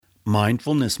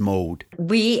mindfulness mode.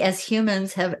 We as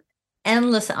humans have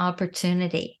endless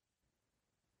opportunity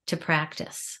to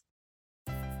practice.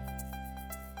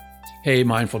 Hey,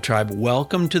 Mindful Tribe,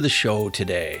 welcome to the show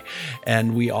today.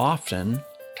 And we often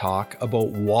talk about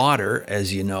water,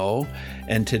 as you know,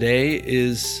 and today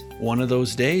is one of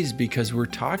those days because we're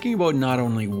talking about not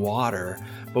only water,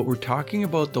 but we're talking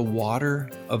about the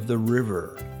water of the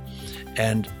river.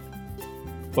 And,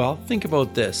 well, think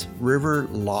about this, river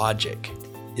logic.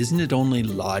 Isn't it only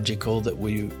logical that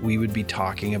we would be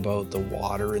talking about the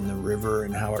water in the river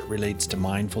and how it relates to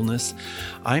mindfulness?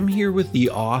 I'm here with the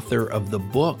author of the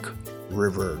book,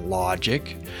 River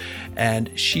Logic,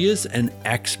 and she is an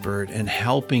expert in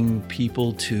helping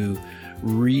people to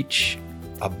reach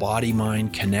a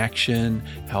body-mind connection,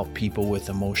 help people with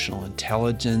emotional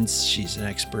intelligence. She's an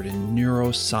expert in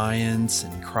neuroscience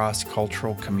and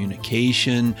cross-cultural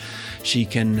communication. She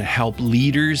can help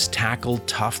leaders tackle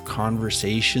tough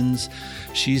conversations.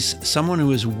 She's someone who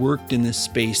has worked in this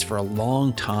space for a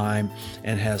long time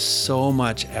and has so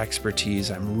much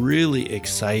expertise. I'm really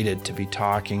excited to be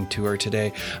talking to her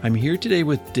today. I'm here today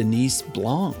with Denise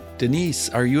Blanc. Denise,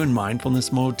 are you in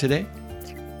mindfulness mode today?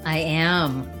 I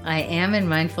am in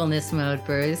mindfulness mode,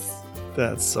 Bruce.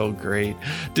 That's so great.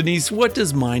 Denise, what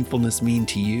does mindfulness mean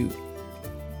to you?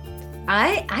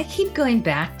 I keep going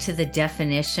back to the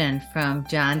definition from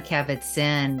Jon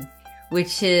Kabat-Zinn,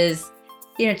 which is,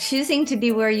 choosing to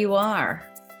be where you are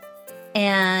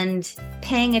and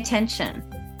paying attention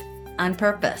on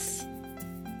purpose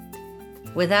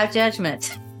without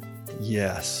judgment.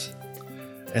 Yes.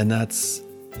 And that's,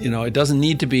 it doesn't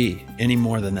need to be any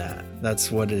more than that.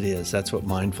 That's what it is. That's what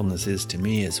mindfulness is to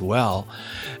me as well.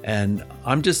 And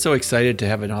I'm just so excited to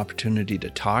have an opportunity to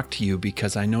talk to you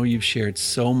because I know you've shared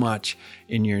so much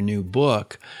in your new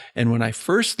book. And when I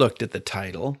first looked at the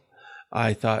title,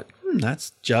 I thought,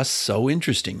 that's just so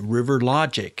interesting. River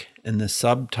Logic, and the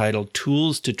subtitle,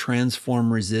 Tools to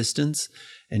Transform Resistance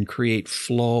and Create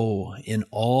Flow in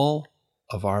All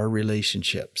of Our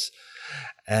Relationships.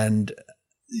 And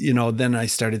then I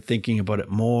started thinking about it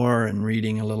more and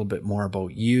reading a little bit more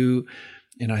about you.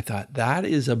 And I thought that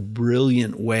is a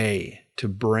brilliant way to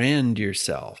brand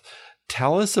yourself.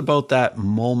 Tell us about that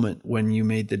moment when you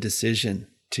made the decision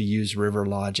to use River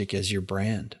Logic as your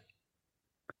brand.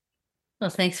 Well,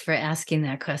 thanks for asking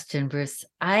that question, Bruce.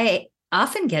 I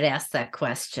often get asked that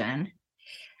question.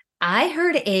 I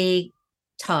heard a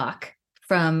talk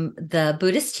from the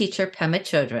Buddhist teacher Pema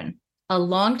Chodron a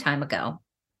long time ago.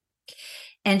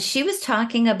 And she was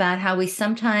talking about how we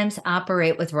sometimes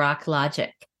operate with rock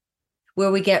logic, where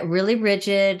we get really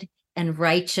rigid and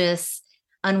righteous,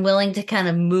 unwilling to kind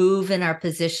of move in our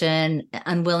position,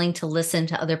 unwilling to listen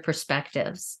to other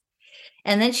perspectives.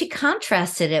 And then she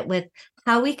contrasted it with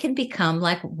how we can become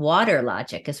like water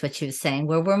logic, is what she was saying,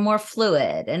 where we're more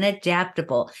fluid and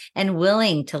adaptable and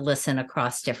willing to listen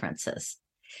across differences.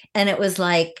 And it was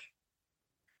like,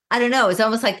 I don't know, it's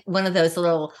almost like one of those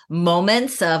little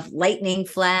moments of lightning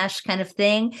flash kind of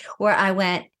thing where I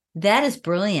went, that is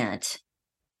brilliant.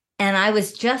 And I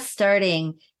was just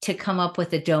starting to come up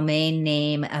with a domain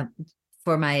name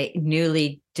for my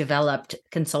newly developed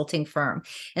consulting firm.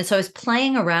 And so I was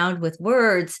playing around with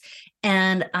words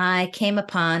and I came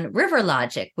upon River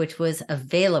Logic, which was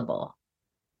available.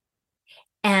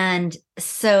 And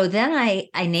so then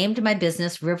I named my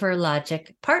business River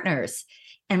Logic Partners.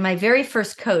 And my very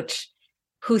first coach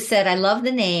who said, I love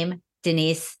the name,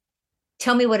 Denise,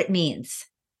 tell me what it means.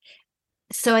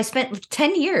 So I spent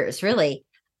 10 years really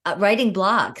writing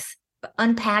blogs,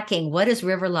 unpacking what does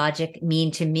River Logic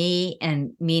mean to me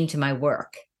and mean to my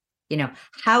work?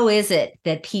 How is it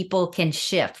that people can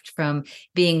shift from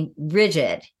being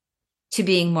rigid to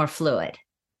being more fluid?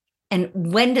 And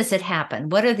when does it happen?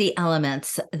 What are the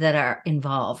elements that are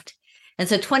involved? And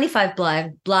so 25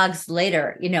 blogs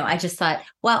later, I just thought,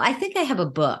 wow, I think I have a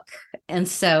book. And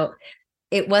so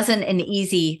it wasn't an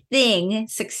easy thing,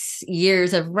 6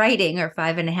 years of writing or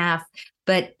 5.5,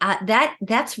 but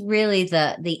that's really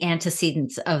the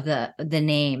antecedents of the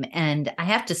name. And I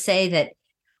have to say that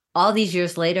all these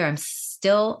years later, I'm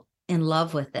still in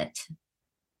love with it.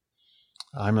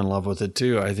 I'm in love with it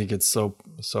too. I think it's so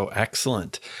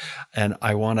excellent. And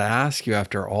I want to ask you,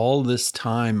 after all this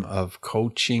time of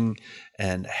coaching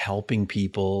and helping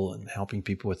people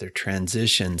with their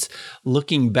transitions,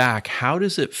 looking back, how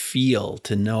does it feel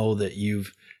to know that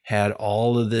you've had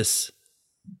all of this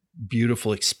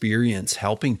beautiful experience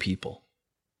helping people?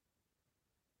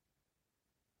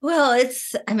 Well,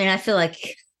 I feel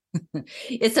like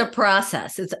it's a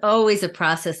process. It's always a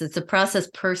process. It's a process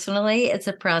personally. It's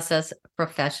a process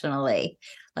professionally.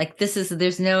 Like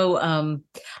there's no,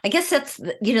 I guess that's,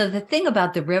 the thing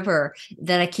about the river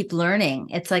that I keep learning.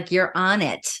 It's like you're on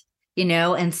it,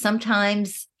 and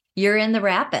sometimes you're in the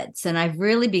rapids. And I've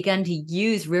really begun to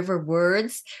use river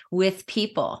words with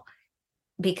people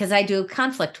because I do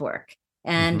conflict work.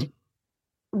 And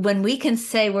when we can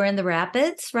say we're in the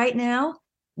rapids right now,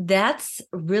 that's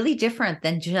really different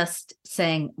than just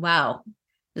saying, wow,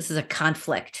 this is a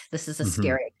conflict. This is a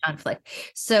scary conflict.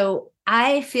 So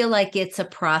I feel like it's a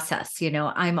process.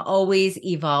 I'm always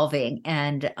evolving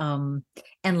and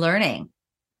learning.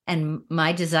 And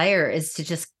my desire is to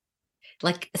just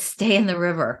like stay in the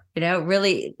river.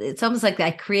 Really, it's almost like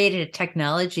I created a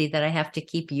technology that I have to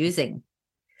keep using.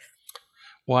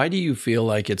 Why do you feel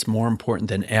like it's more important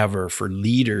than ever for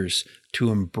leaders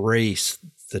to embrace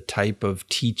the type of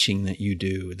teaching that you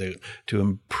do, to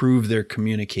improve their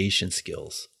communication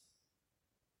skills?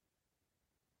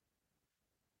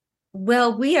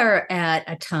 Well, we are at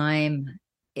a time,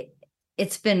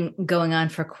 it's been going on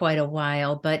for quite a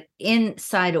while, but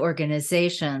inside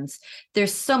organizations,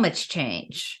 there's so much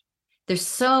change. There's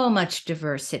so much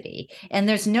diversity, and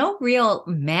there's no real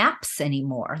maps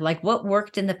anymore. Like what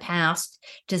worked in the past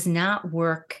does not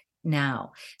work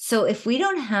now. So if we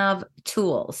don't have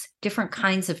tools, different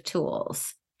kinds of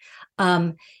tools,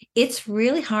 it's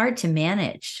really hard to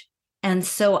manage. And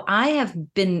so I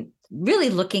have been really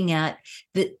looking at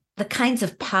the kinds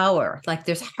of power, like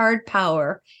there's hard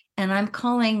power, and I'm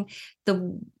calling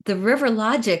the river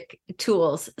logic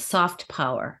tools soft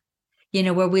power,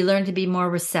 where we learn to be more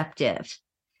receptive,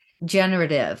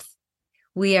 generative.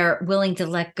 We are willing to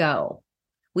let go.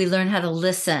 We learn how to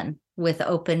listen with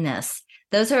openness.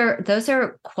 Those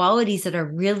are qualities that are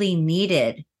really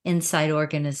needed inside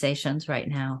organizations right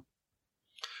now.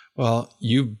 Well,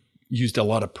 you used a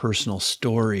lot of personal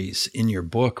stories in your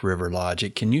book, River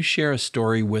Logic. Can you share a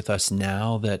story with us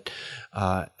now that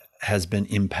has been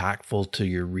impactful to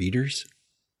your readers?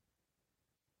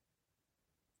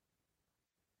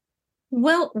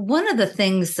 Well, one of the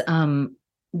things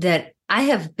that I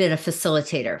have been a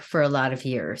facilitator for a lot of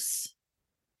years.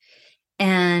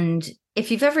 And if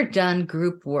you've ever done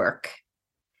group work,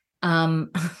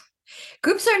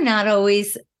 groups are not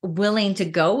always willing to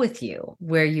go with you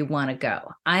where you want to go.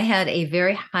 I had a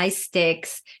very high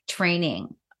stakes training.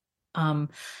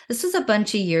 This was a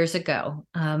bunch of years ago.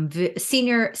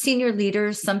 Senior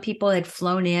leaders, some people had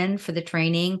flown in for the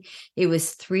training. It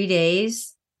was 3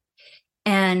 days.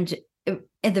 And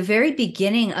at the very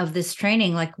beginning of this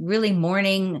training, like really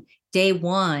morning, day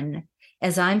one,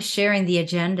 as I'm sharing the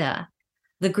agenda,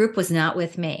 the group was not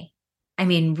with me. I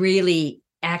mean, really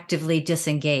actively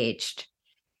disengaged.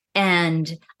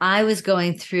 And I was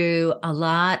going through a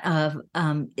lot of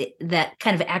that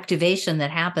kind of activation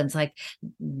that happens. Like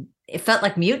it felt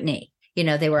like mutiny.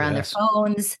 They were on their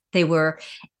phones.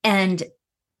 And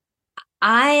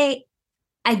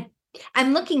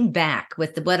I'm looking back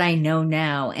with what I know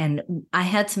now, and I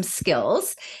had some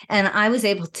skills, and I was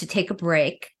able to take a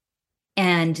break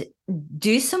and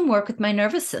do some work with my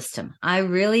nervous system. I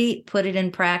really put it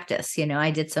in practice.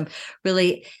 I did some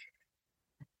really.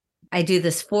 I do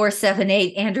this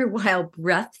 4-7-8 Andrew Weil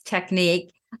breath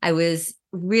technique. I was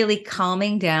really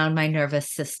calming down my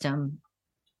nervous system.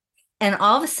 And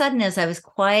all of a sudden, as I was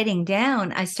quieting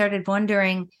down, I started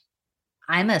wondering,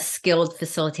 I'm a skilled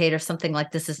facilitator. Something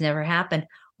like this has never happened.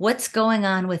 What's going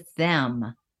on with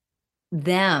them?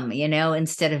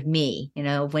 Instead of me.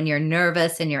 When you're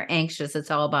nervous and you're anxious,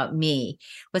 it's all about me.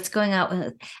 What's going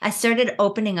on? I started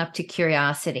opening up to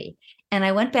curiosity. And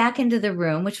I went back into the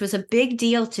room, which was a big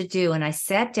deal to do. And I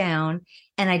sat down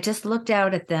and I just looked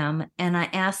out at them and I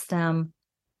asked them,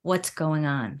 what's going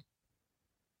on?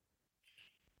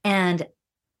 And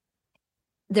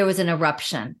there was an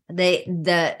eruption.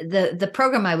 The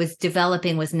program I was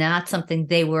developing was not something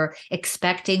they were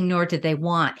expecting, nor did they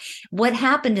want. What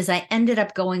happened is I ended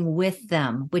up going with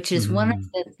them, which is one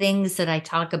of the things that I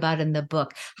talk about in the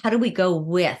book. How do we go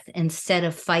with instead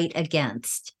of fight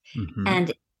against?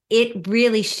 And it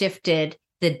really shifted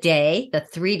the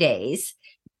 3 days.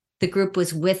 The group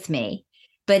was with me,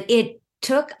 but it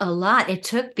took a lot. It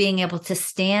took being able to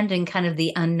stand in kind of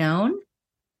the unknown,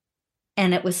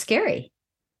 and it was scary.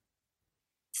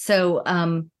 So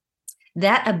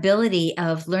that ability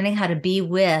of learning how to be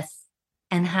with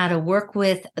and how to work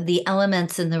with the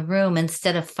elements in the room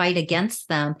instead of fight against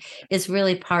them is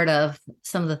really part of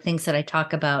some of the things that I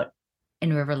talk about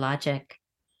in River Logic.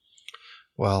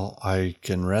 Well, I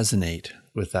can resonate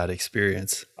with that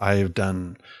experience. I have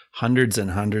done hundreds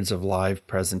and hundreds of live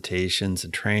presentations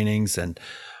and trainings, and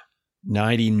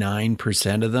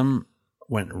 99% of them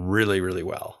went really, really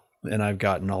well. and I've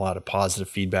gotten a lot of positive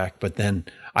feedback, but then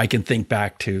I can think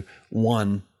back to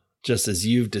one, just as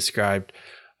you've described,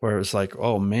 where it was like,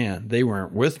 oh man, they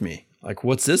weren't with me. Like,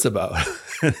 what's this about?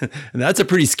 And that's a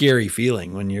pretty scary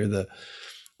feeling when you're the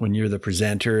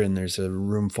presenter and there's a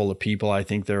room full of people. I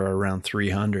think there are around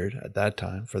 300 at that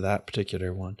time for that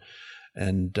particular one.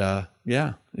 And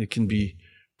yeah, it can be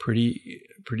pretty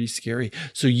scary.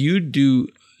 So do you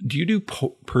do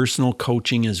personal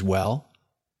coaching as well?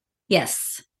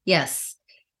 Yes.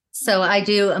 So I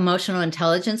do emotional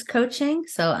intelligence coaching.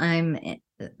 So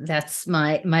that's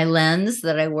my lens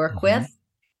that I work with.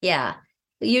 Yeah.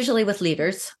 Usually with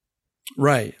leaders.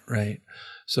 Right.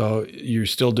 So you're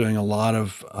still doing a lot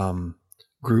of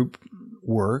group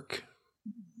work,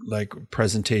 like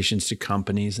presentations to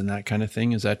companies and that kind of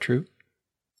thing. Is that true?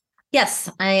 Yes,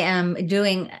 I am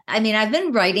doing. I mean, I've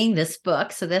been writing this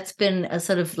book, so that's been a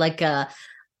sort of like a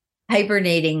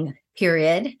hibernating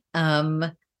period.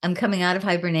 I'm coming out of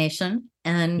hibernation,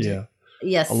 and yeah,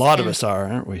 yes, a lot of us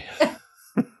are, aren't we?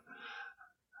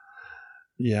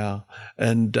 Yeah.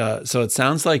 And so it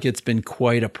sounds like it's been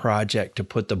quite a project to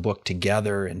put the book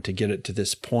together and to get it to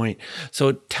this point.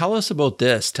 So tell us about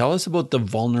this. Tell us about the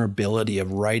vulnerability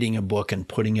of writing a book and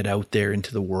putting it out there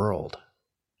into the world.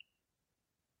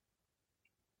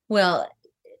 Well,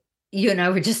 you and I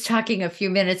were just talking a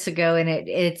few minutes ago, and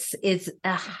it's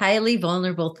a highly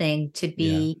vulnerable thing to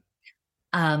be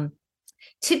honest,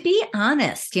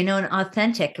 and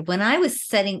authentic. When I was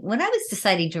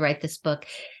deciding to write this book,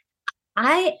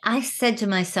 I said to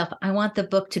myself, I want the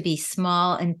book to be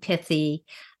small and pithy.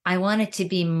 I want it to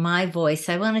be my voice.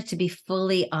 I want it to be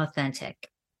fully authentic,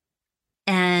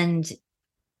 and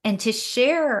to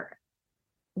share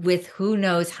with who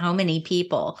knows how many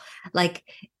people, like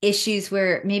issues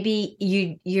where maybe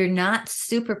you're not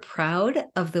super proud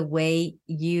of the way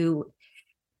you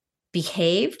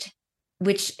behaved,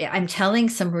 which I'm telling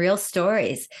some real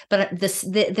stories, but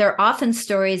they're often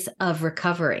stories of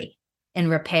recovery and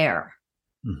repair.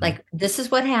 Like, this is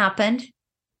what happened.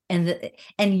 And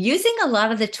using a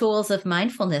lot of the tools of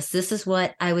mindfulness, this is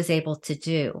what I was able to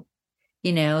do.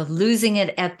 Losing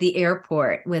it at the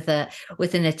airport with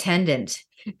an attendant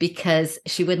because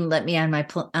she wouldn't let me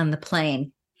on the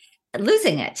plane,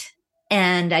 losing it.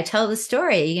 And I tell the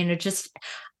story,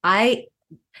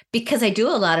 because I do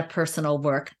a lot of personal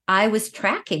work, I was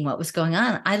tracking what was going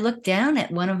on. I looked down at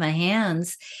one of my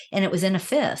hands and it was in a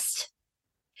fist.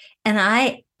 And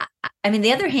I mean,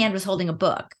 the other hand was holding a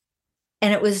book.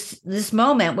 And it was this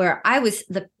moment where I was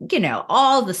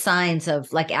all the signs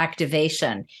of like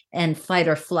activation and fight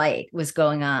or flight was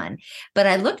going on. But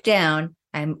I look down,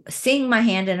 I'm seeing my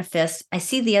hand in a fist. I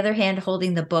see the other hand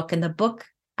holding the book, and the book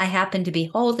I happened to be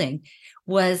holding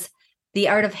was The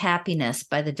Art of Happiness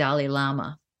by the Dalai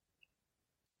Lama.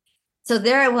 So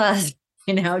there I was,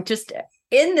 just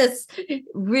in this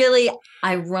really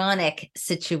ironic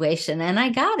situation, and I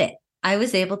got it. I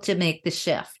was able to make the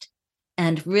shift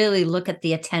and really look at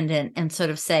the attendant and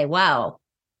sort of say, wow,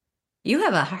 you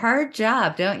have a hard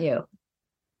job, don't you?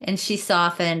 And she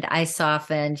softened, I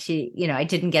softened. I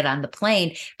didn't get on the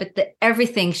plane, but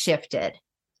everything shifted.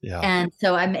 Yeah. And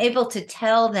so I'm able to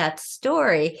tell that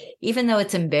story, even though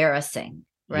it's embarrassing,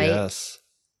 right? Yes.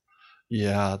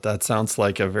 Yeah, that sounds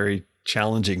like a very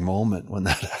challenging moment when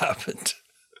that happened.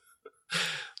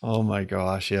 Oh my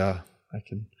gosh, yeah, I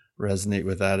can resonate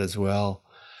with that as well.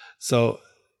 So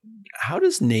how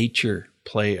does nature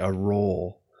play a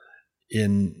role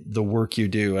in the work you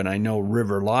do? And I know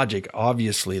River Logic,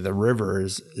 obviously the river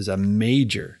is a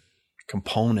major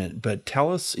component, but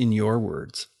tell us in your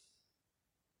words.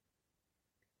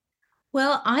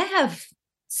 Well, I have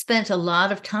spent a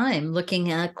lot of time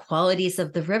looking at qualities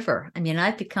of the river. I mean,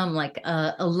 I've become like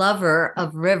a lover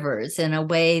of rivers in a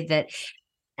way that,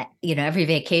 every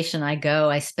vacation I go,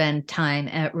 I spend time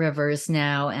at rivers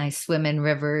now, and I swim in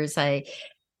rivers.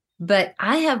 But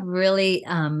I have really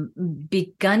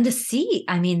begun to see,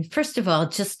 I mean, first of all,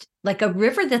 just like a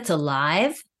river that's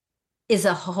alive it's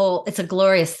a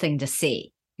glorious thing to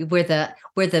see, where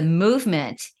the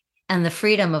movement and the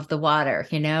freedom of the water,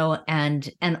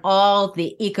 and all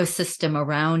the ecosystem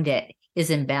around it is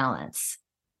in balance.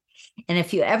 And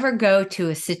if you ever go to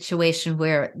a situation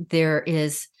where there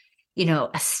is,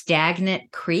 a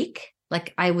stagnant creek,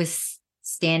 like I was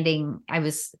in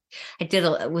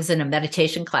a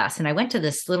meditation class, and I went to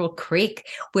this little creek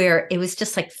where it was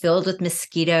just like filled with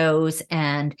mosquitoes,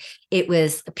 and it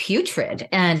was putrid,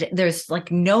 and there's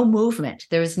like no movement.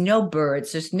 There's no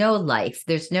birds. There's no life.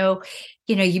 There's no,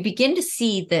 you begin to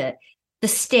see the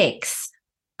stakes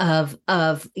of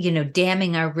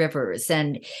damming our rivers,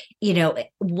 and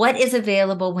what is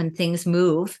available when things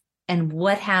move and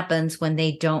what happens when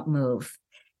they don't move.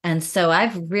 And so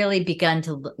I've really begun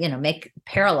to, make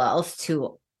parallels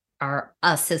to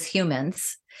us as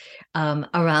humans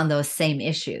around those same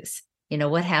issues.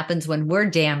 What happens when we're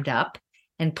dammed up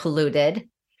and polluted?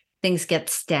 Things get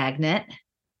stagnant.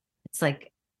 It's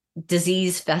like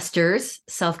disease festers.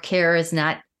 Self-care is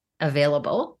not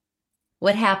available.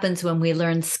 What happens when we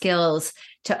learn skills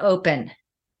to open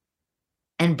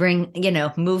and bring,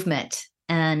 movement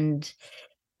and,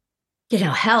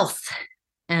 health?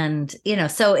 And,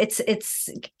 so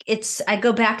it's, I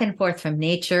go back and forth from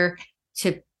nature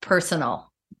to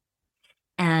personal.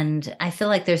 And I feel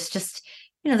like there's just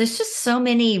so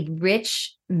many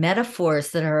rich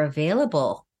metaphors that are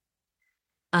available.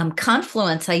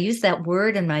 Confluence, I use that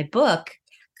word in my book.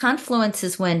 Confluence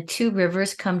is when two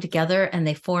rivers come together and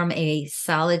they form a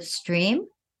solid stream.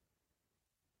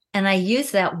 And I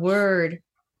use that word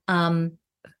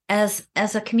as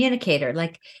a communicator,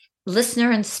 like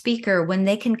listener and speaker. When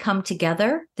they can come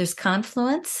together, there's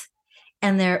confluence,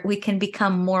 and we can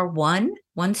become more one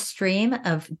stream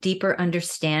of deeper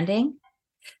understanding.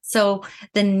 So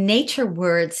the nature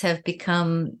words have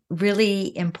become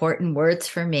really important words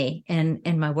for me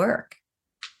in my work.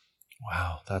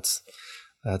 Wow, that's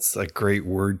a great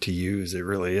word to use. It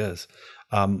really is.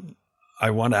 I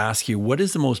want to ask you, what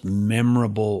is the most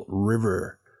memorable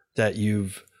river that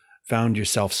you've found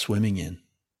yourself swimming in?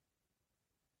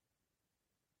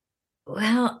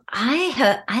 Well,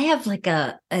 I have like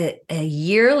a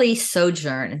yearly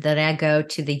sojourn that I go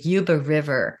to the Yuba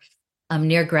River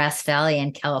near Grass Valley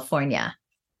in California.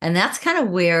 And that's kind of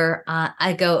where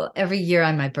I go every year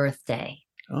on my birthday.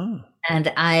 Oh.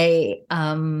 And I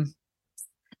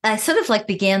sort of like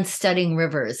began studying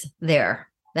rivers there.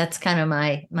 That's kind of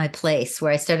my place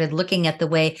where I started looking at the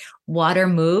way water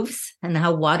moves and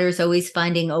how water is always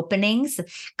finding openings,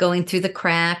 going through the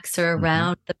cracks or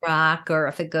around the rock, or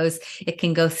if it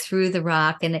can go through the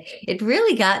rock. And it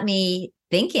really got me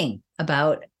thinking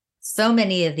about so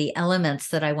many of the elements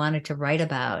that I wanted to write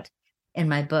about in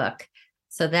my book.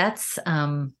 So that's,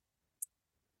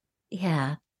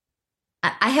 yeah.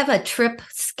 I have a trip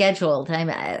scheduled.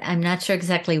 I'm not sure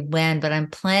exactly when, but I'm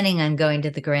planning on going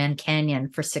to the Grand Canyon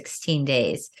for 16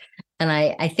 days. And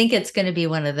I think it's going to be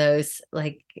one of those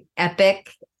like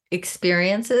epic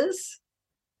experiences.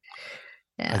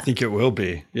 Yeah. I think it will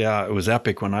be. Yeah, it was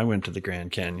epic when I went to the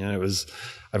Grand Canyon.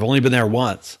 I've only been there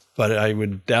once, but I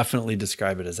would definitely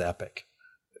describe it as epic.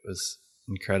 It was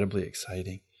incredibly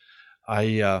exciting.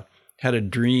 I had a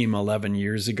dream 11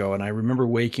 years ago, and I remember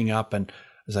waking up and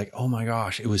I was like, oh my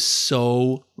gosh, it was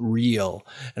so real.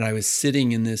 And I was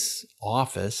sitting in this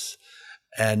office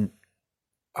and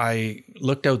I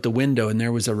looked out the window and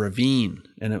there was a ravine,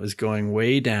 and it was going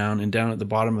way down, and down at the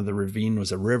bottom of the ravine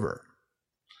was a river.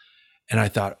 And I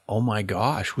thought, oh my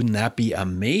gosh, wouldn't that be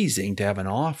amazing to have an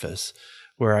office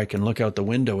where I can look out the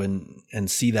window and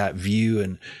see that view,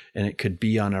 and it could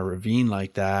be on a ravine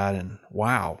like that. And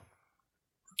wow.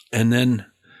 And then,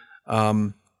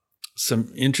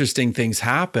 some interesting things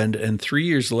happened. And 3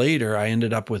 years later, I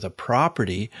ended up with a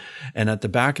property, and at the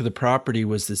back of the property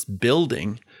was this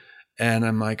building. And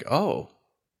I'm like,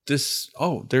 there's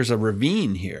a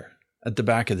ravine here at the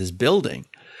back of this building.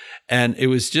 And it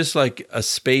was just like a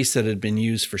space that had been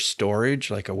used for storage,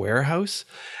 like a warehouse.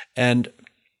 And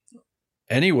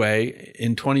anyway,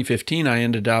 in 2015, I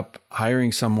ended up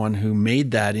hiring someone who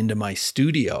made that into my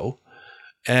studio.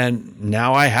 And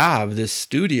now I have this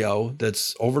studio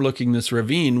that's overlooking this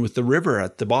ravine with the river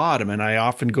at the bottom. And I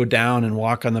often go down and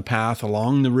walk on the path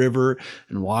along the river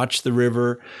and watch the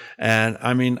river. And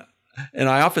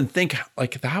I often think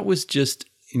like that was just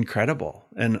incredible.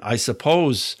 And I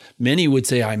suppose many would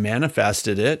say I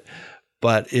manifested it,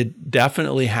 but it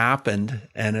definitely happened.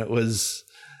 And it was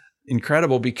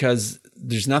incredible because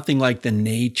there's nothing like the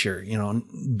nature,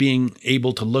 being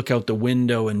able to look out the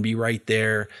window and be right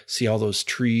there, see all those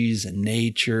trees and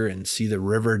nature and see the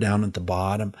river down at the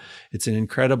bottom. It's an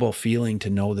incredible feeling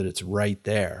to know that it's right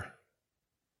there.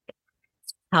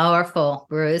 Powerful,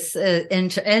 Bruce.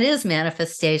 And it is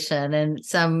manifestation, and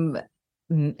some,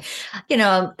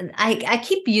 I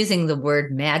keep using the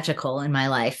word magical in my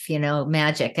life,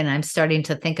 magic. And I'm starting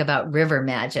to think about river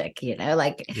magic,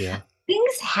 yeah.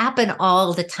 Things happen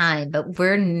all the time, but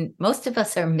most of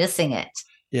us are missing it.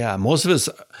 Yeah, most of us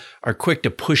are quick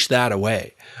to push that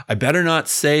away. I better not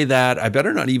say that. I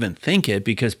better not even think it,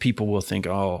 because people will think,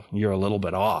 oh, you're a little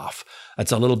bit off.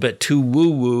 That's a little bit too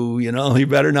woo-woo, you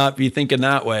better not be thinking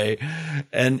that way.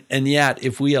 And yet,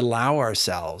 if we allow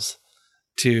ourselves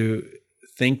to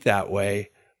think that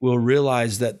way, we'll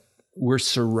realize that we're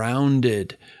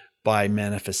surrounded by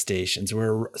manifestations.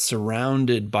 We're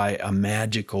surrounded by a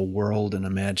magical world and a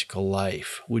magical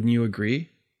life. Wouldn't you agree?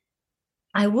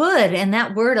 I would. And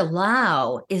that word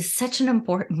allow is such an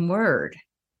important word.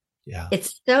 Yeah.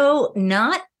 It's so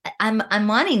not, I'm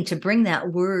wanting to bring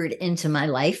that word into my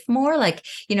life more. Like,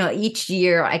 each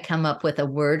year I come up with a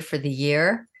word for the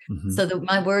year. Mm-hmm. So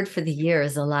my word for the year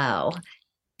is allow.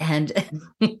 And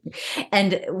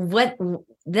and what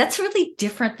that's really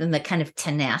different than the kind of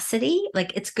tenacity.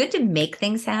 Like, it's good to make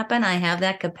things happen. I have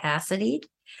that capacity,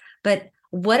 but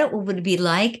what it would be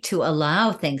like to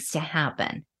allow things to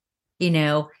happen,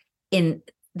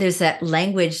 there's that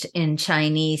language in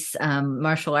Chinese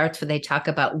martial arts where they talk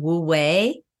about Wu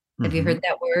Wei. Have you heard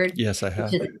that word? Yes, I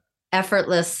have. Which is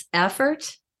effortless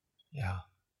effort. Yeah.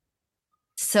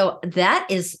 So that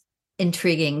is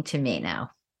intriguing to me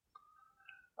now.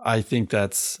 I think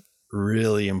that's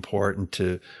really important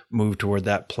to move toward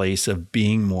that place of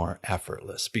being more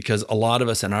effortless, because a lot of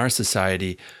us in our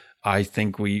society, I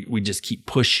think we just keep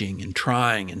pushing and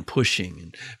trying and pushing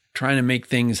and trying to make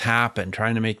things happen,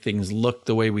 trying to make things look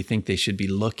the way we think they should be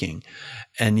looking.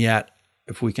 And yet,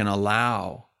 if we can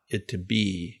allow it to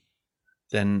be,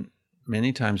 then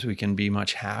many times we can be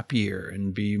much happier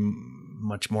and be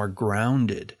much more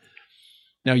grounded.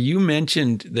 Now, you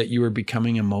mentioned that you were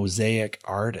becoming a mosaic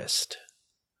artist.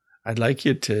 I'd like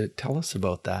you to tell us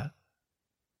about that.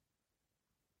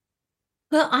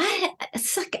 Well,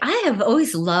 I have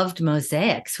always loved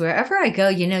mosaics. Wherever I go,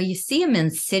 you see them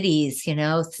in cities.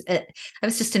 I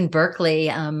was just in Berkeley.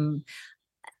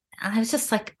 I was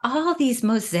just like, all these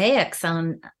mosaics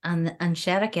on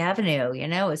Shattuck Avenue.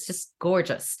 It's just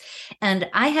gorgeous. And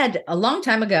a long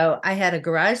time ago, I had a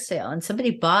garage sale, and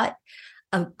somebody bought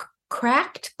a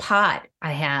cracked pot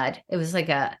I had. It was like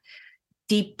a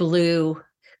deep blue,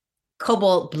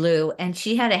 cobalt blue, and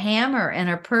she had a hammer in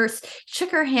her purse. She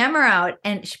took her hammer out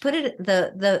and she put it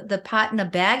the pot in a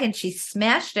bag, and she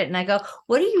smashed it. And I go,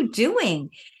 "What are you doing?"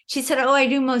 She said, "Oh, I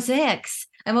do mosaics.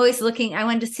 I'm always looking. I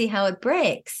wanted to see how it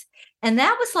breaks." And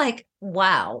that was like,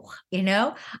 wow,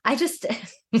 I just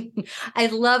I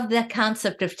love the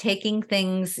concept of taking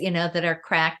things, that are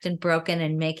cracked and broken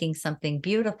and making something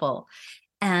beautiful.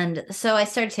 And so I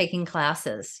started taking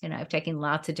classes. I've taken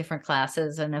lots of different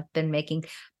classes, and I've been making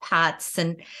pots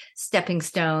and stepping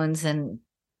stones and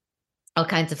all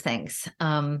kinds of things.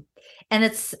 And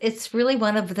it's really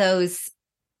one of those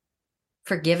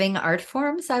forgiving art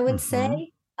forms, I would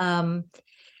say.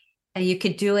 You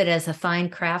could do it as a fine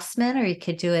craftsman, or you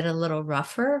could do it a little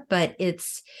rougher, but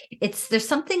there's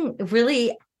something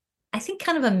really, I think,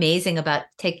 kind of amazing about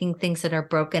taking things that are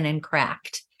broken and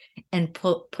cracked and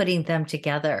putting them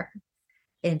together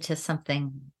into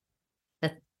something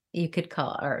that you could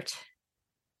call art.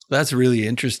 That's really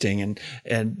interesting.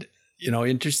 And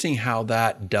interesting how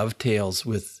that dovetails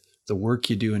with the work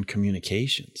you do in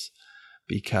communications,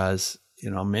 because,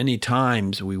 many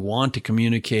times we want to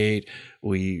communicate,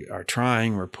 we are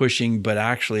trying, we're pushing, but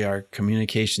actually our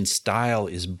communication style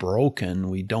is broken.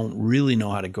 We don't really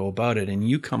know how to go about it. And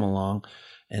you come along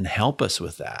and help us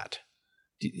with that.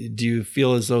 Do you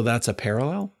feel as though that's a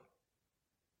parallel?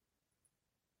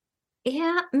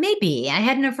 Yeah, maybe. I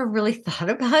had never really thought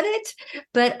about it,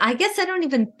 but I guess I don't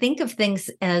even think of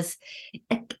things as,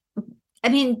 I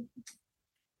mean,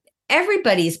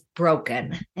 everybody's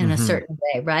broken in a certain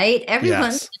way, right?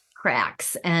 Everyone's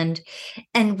cracks. And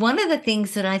one of the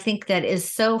things that I think that is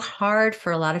so hard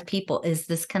for a lot of people is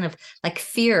this kind of like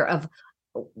fear of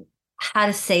how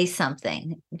to say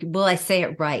something. Will I say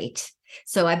it right?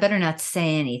 So I better not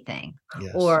say anything.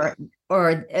 Yes. Or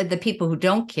the people who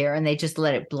don't care and they just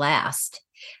let it blast.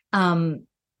 I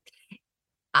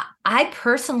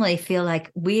personally feel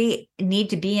like we need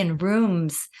to be in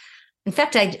rooms. In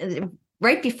fact,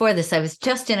 right before this, I was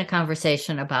just in a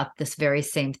conversation about this very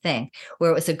same thing, where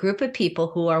it was a group of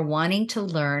people who are wanting to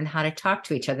learn how to talk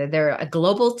to each other. They're a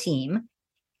global team,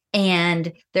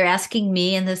 and they're asking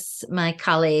me and my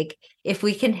colleague if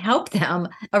we can help them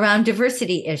around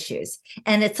diversity issues.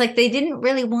 And it's like they didn't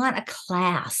really want a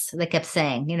class. They kept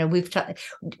saying, we've taught,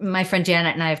 my friend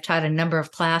Janet and I have taught a number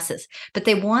of classes, but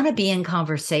they want to be in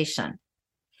conversation.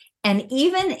 And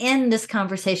even in this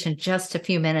conversation just a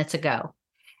few minutes ago,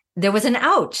 there was an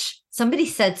ouch. Somebody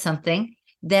said something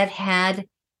that had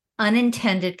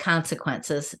unintended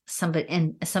consequences.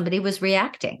 Somebody was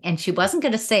reacting, and she wasn't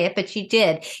going to say it, but she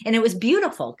did. And it was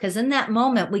beautiful, because in that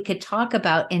moment we could talk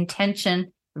about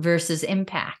intention versus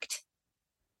impact,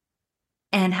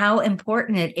 and how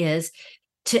important it is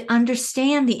to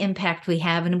understand the impact we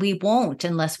have, and we won't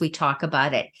unless we talk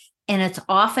about it. And it's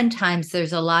oftentimes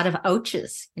there's a lot of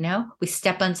ouches, we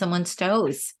step on someone's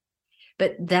toes,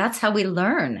 but that's how we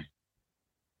learn.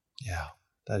 Yeah,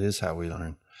 that is how we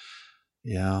learn.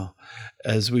 Yeah.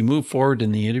 As we move forward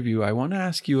in the interview, I want to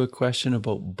ask you a question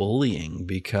about bullying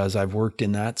because I've worked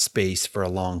in that space for a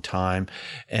long time.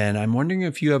 And I'm wondering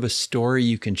if you have a story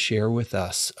you can share with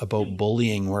us about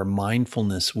bullying where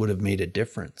mindfulness would have made a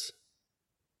difference.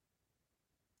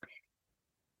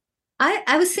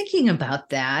 I was thinking about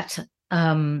that.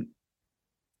 Um,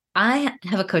 I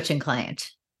have a coaching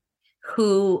client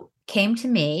who came to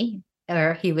me,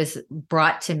 or he was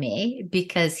brought to me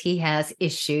because he has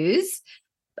issues.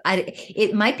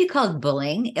 It might be called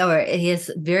bullying, or he has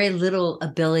very little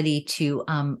ability to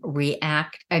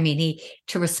react. I mean,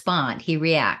 to respond. He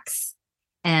reacts,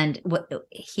 and what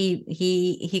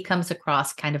he comes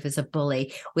across kind of as a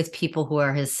bully with people who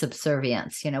are his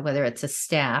subservients. Whether it's a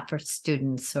staff or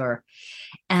students,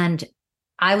 and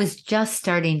I was just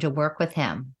starting to work with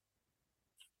him,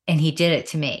 and he did it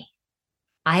to me.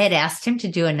 I had asked him to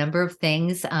do a number of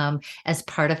things as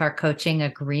part of our coaching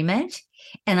agreement.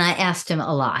 And I asked him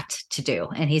a lot to do.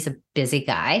 And he's a busy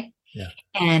guy. Yeah.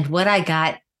 And what I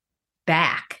got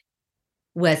back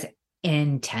was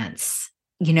intense.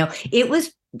 It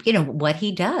was, what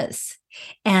he does.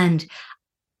 And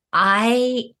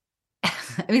I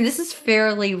mean, this is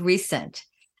fairly recent.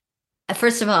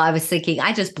 First of all, I was thinking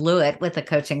I just blew it with a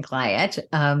coaching client.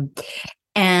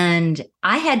 And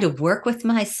I had to work with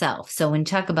myself. So when you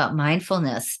talk about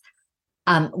mindfulness,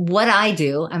 what I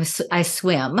do, I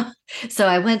swim. So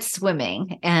I went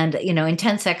swimming, and,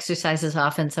 intense exercise is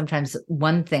often sometimes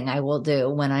one thing I will do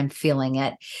when I'm feeling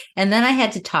it. And then I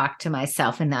had to talk to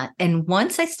myself, and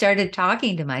once I started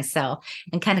talking to myself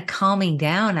and kind of calming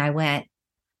down, I went,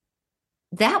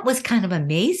 that was kind of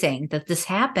amazing that this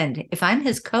happened. If I'm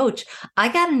his coach, I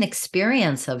got an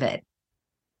experience of it.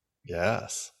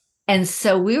 Yes. And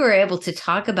so we were able to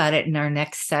talk about it in our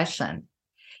next session,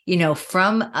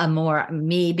 from a more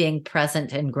me being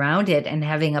present and grounded and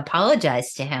having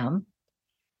apologized to him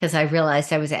because I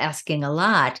realized I was asking a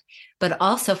lot, but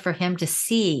also for him to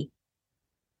see.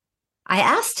 I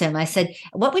asked him, I said,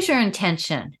 what was your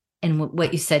intention in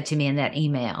what you said to me in that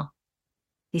email?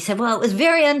 He said, well, it was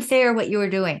very unfair what you were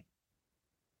doing.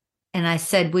 And I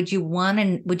said, would you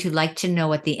like to know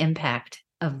what the impact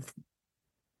of?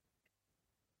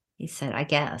 He said, I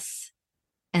guess.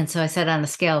 And so I said, on a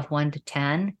scale of 1 to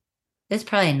 10, it's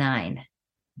probably a 9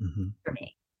 for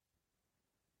me.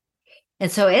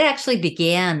 And so it actually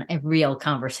began a real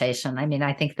conversation. I mean,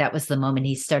 I think that was the moment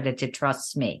he started to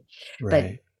trust me.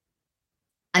 Right.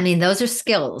 But I mean, those are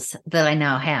skills that I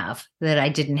now have that I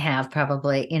didn't have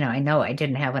probably, I know I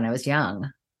didn't have when I was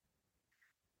young.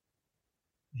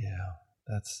 Yeah,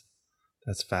 that's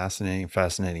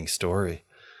fascinating story.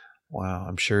 Wow,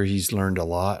 I'm sure he's learned a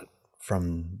lot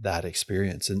from that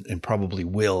experience and probably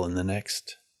will in the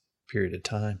next period of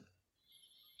time.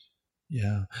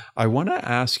 Yeah. I want to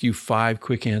ask you 5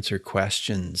 quick answer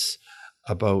questions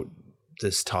about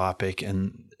this topic.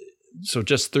 And so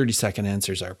just 30-second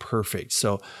answers are perfect.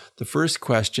 So the first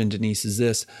question, Denise, is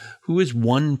this: who is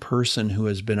one person who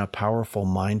has been a powerful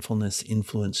mindfulness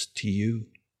influence to you?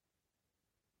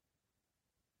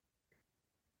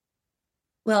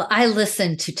 Well, I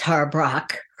listen to Tara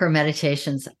Brach, her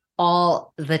meditations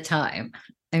all the time.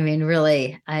 I mean,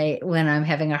 really, when I'm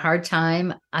having a hard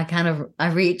time,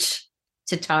 I reach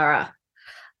to Tara.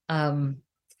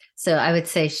 So I would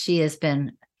say she has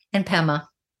been, and Pema.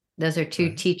 Those are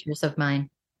 2 teachers of mine.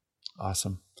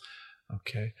 Awesome.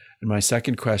 Okay. And my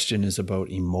second question is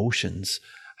about emotions.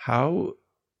 How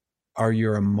do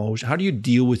you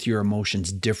deal with your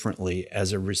emotions differently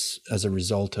as a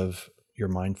result of your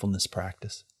mindfulness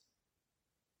practice?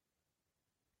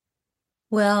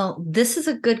 Well, this is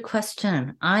a good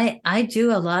question. I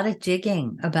do a lot of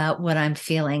digging about what I'm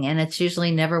feeling, and it's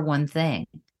usually never one thing.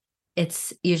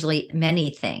 It's usually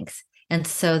many things. And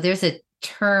so there's a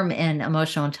term in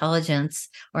emotional intelligence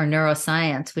or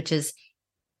neuroscience, which is,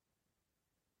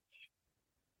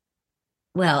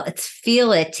 well, it's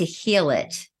feel it to heal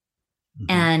it.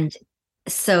 And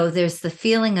so there's the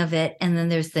feeling of it, and then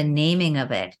there's the naming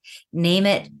of it. Name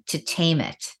it to tame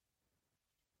it.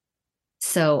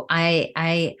 So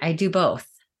I do both.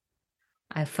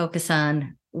 I focus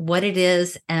on what it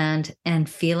is and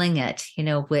feeling it,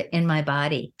 in my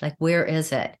body. Like, where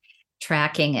is it?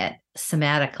 Tracking it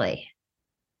somatically.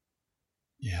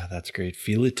 Yeah, that's great.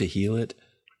 Feel it to heal it,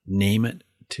 name it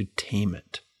to tame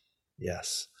it.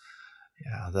 Yes.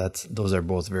 Yeah, those are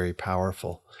both very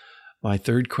powerful. My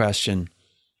third question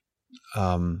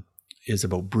is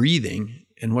about breathing.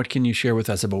 And what can you share with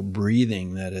us about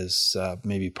breathing that is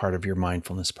maybe part of your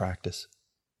mindfulness practice?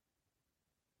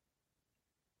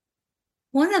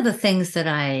 One of the things that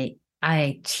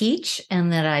I teach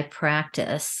and that I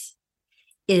practice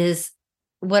is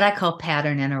what I call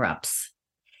pattern interrupts.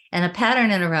 And a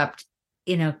pattern interrupt,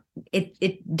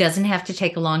 it doesn't have to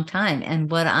take a long time. And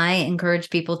what I encourage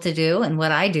people to do, and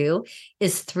what I do,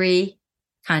 is 3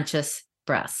 conscious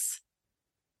breaths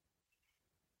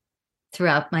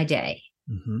throughout my day,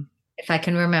 if I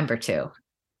can remember to.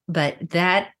 But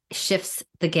that shifts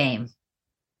the game.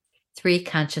 3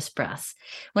 conscious breaths.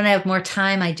 When I have more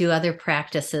time, I do other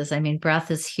practices. I mean,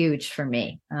 breath is huge for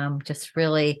me. Just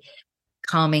really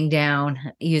calming down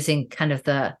using kind of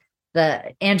the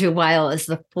Andrew Weil is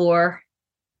the 4,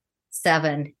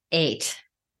 7, 8.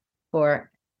 4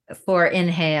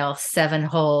 inhale, 7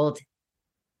 hold,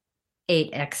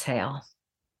 8 exhale.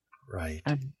 Right.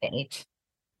 8.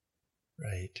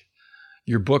 Right.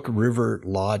 Your book, River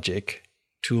Logic,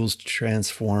 Tools to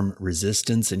Transform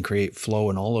Resistance and Create Flow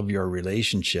in All of Your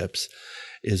Relationships,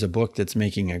 is a book that's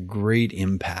making a great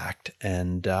impact.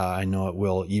 And I know it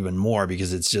will even more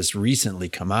because it's just recently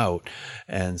come out.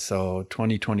 And so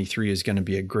 2023 is going to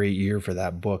be a great year for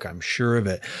that book. I'm sure of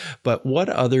it. But what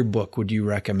other book would you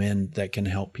recommend that can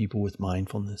help people with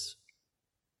mindfulness?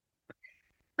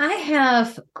 I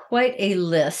have quite a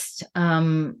list.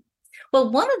 Well,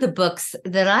 one of the books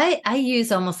that I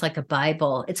use almost like a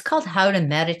Bible, it's called How to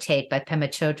Meditate by Pema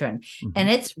Chodron. And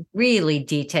it's really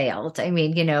detailed. I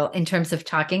mean, in terms of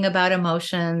talking about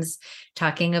emotions,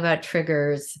 talking about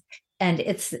triggers. And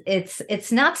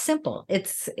it's not simple.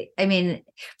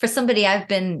 For somebody, I've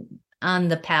been on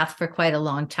the path for quite a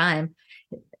long time.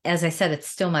 As I said, it's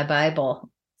still my Bible.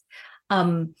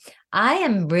 I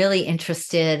am really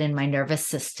interested in my nervous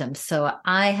system. So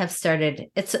I have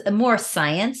started, it's more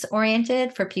science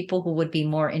oriented for people who would be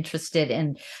more interested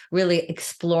in really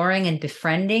exploring and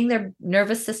befriending their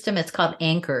nervous system. It's called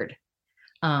Anchored,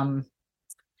 by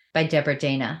Deborah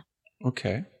Dana.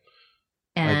 Okay.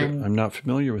 And I'm not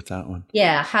familiar with that one.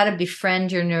 Yeah, How to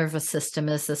Befriend Your Nervous System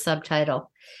is the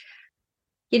subtitle.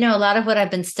 A lot of what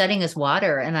I've been studying is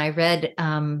water. And I've read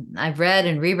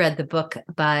and reread the book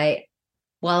by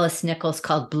Wallace Nichols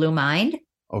called Blue Mind.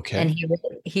 Okay. And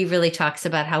he really talks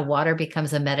about how water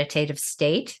becomes a meditative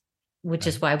state, which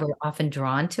is why we're often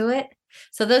drawn to it.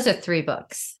 So those are 3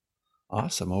 books.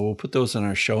 Awesome. Well, we'll put those in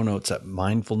our show notes at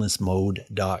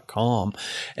mindfulnessmode.com.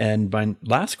 And my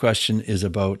last question is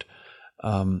about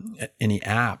any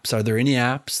apps. Are there any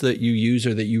apps that you use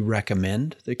or that you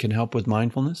recommend that can help with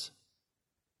mindfulness?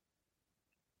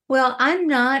 Well, I'm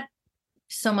not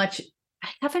so much, I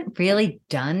haven't really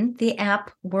done the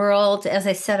app world. As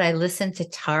I said, I listen to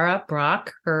Tara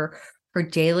Brach. Her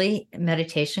daily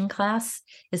meditation class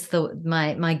is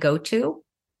my go-to.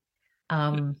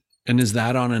 And is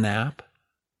that on an app?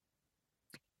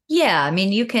 Yeah, I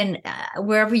mean, you can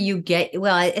wherever you get.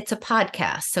 Well, it's a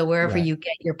podcast, so wherever you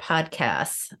get your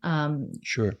podcasts.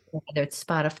 Sure. Whether it's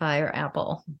Spotify or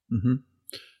Apple.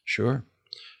 Sure.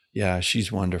 Yeah,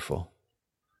 she's wonderful.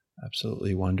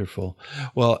 Absolutely wonderful.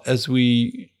 Well, as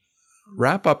we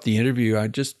wrap up the interview, I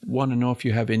just want to know if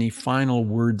you have any final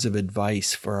words of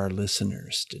advice for our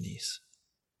listeners, Denise.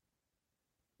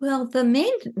 Well, the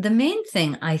main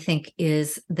thing I think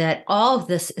is that all of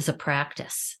this is a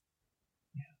practice.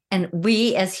 And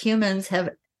we as humans have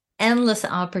endless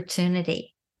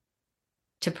opportunity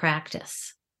to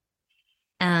practice.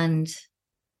 And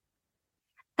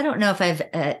I don't know if I've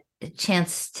a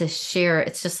chance to share.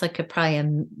 It's just like probably a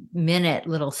minute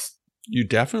little. You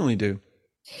definitely do.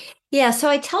 Yeah. So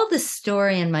I tell this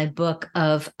story in my book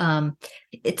of,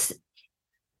 it's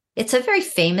a very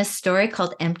famous story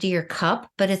called Empty Your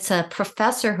Cup, but it's a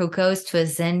professor who goes to a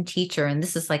Zen teacher. And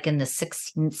this is like in the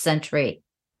 16th century.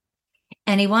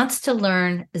 And he wants to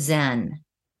learn Zen.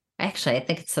 Actually, I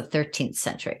think it's the 13th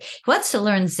century. He wants to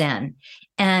learn Zen.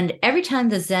 And every time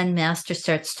the Zen master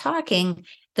starts talking,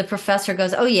 the professor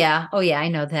goes, oh yeah, I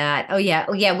know that. Oh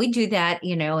yeah, we do that,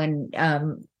 in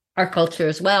our culture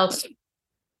as well.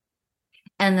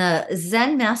 And the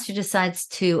Zen master decides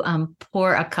to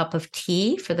pour a cup of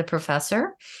tea for the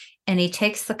professor. And he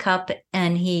takes the cup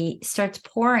and he starts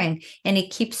pouring, and he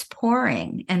keeps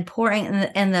pouring and pouring.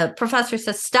 And the professor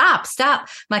says, stop,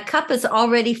 my cup is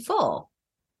already full.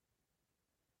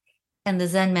 And the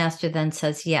Zen master then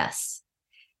says, yes.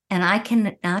 And I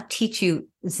cannot teach you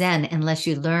Zen unless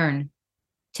you learn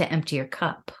to empty your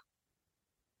cup.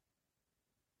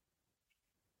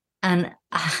 And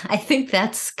I think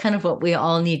that's kind of what we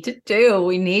all need to do.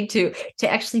 We need to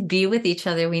actually be with each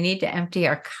other. We need to empty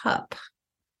our cup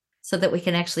so that we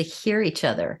can actually hear each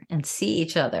other and see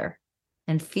each other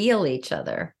and feel each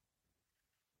other.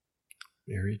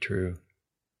 Very true.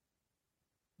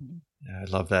 Yeah, I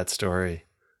love that story.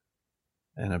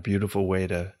 And a beautiful way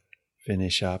to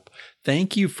finish up.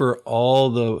 Thank you for all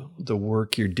the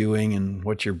work you're doing and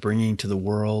what you're bringing to the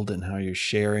world and how you're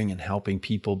sharing and helping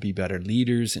people be better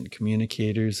leaders and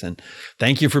communicators. And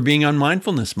thank you for being on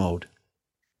Mindfulness Mode.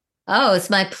 Oh, it's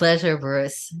my pleasure,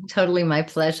 Bruce. Totally my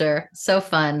pleasure. So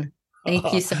fun.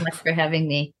 Thank you so much for having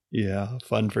me. Yeah,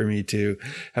 fun for me too.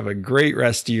 Have a great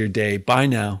rest of your day. Bye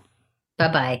now.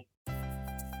 Bye-bye.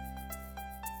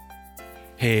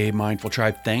 Hey, Mindful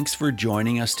Tribe, thanks for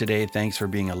joining us today. Thanks for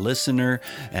being a listener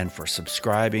and for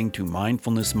subscribing to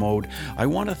Mindfulness Mode. I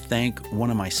want to thank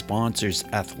one of my sponsors,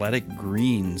 Athletic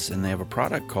Greens, and they have a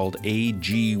product called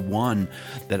AG1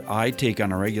 that I take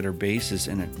on a regular basis,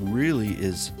 and it really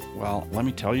is, well, let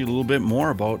me tell you a little bit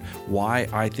more about why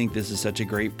I think this is such a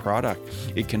great product.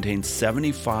 It contains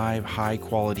 75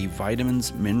 high-quality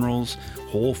vitamins, minerals,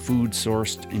 whole food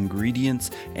sourced ingredients,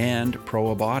 and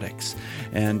probiotics.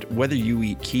 And whether you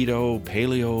eat keto,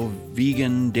 paleo,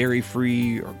 vegan,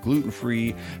 dairy-free, or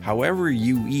gluten-free, however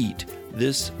you eat,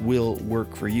 this will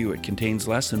work for you. It contains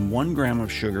less than 1 gram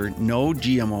of sugar, no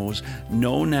GMOs,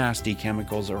 no nasty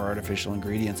chemicals or artificial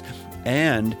ingredients,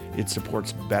 and it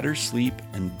supports better sleep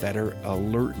and better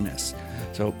alertness.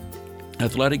 So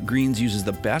Athletic Greens uses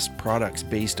the best products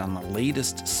based on the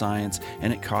latest science,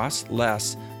 and it costs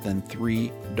less than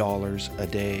 $3 a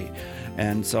day.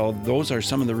 And so those are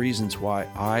some of the reasons why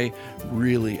I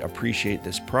really appreciate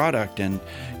this product. And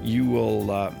you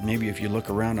will, maybe if you look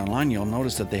around online, you'll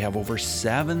notice that they have over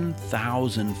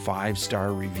 7,000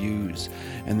 5-star reviews.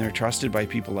 And they're trusted by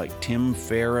people like Tim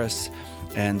Ferriss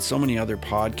and so many other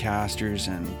podcasters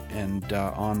and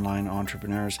online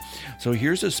entrepreneurs. So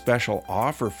here's a special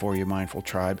offer for you, Mindful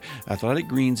Tribe. Athletic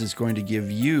Greens is going to give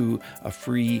you a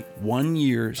free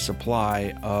 1-year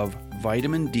supply of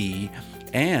vitamin D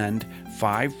and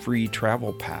 5 free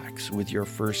travel packs with your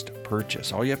first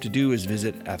purchase. All you have to do is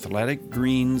visit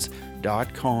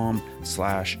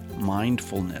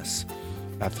athleticgreens.com/mindfulness.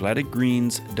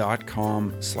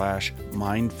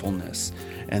 athleticgreens.com/mindfulness.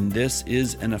 And this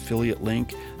is an affiliate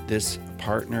link. This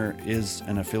partner is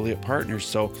an affiliate partner.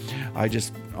 So I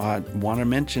just want to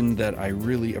mention that I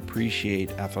really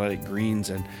appreciate Athletic Greens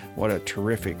and what a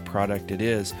terrific product it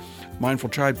is. Mindful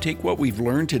Tribe, take what we've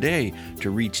learned today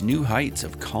to reach new heights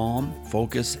of calm,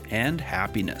 focus, and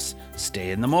happiness.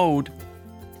 Stay in the mode.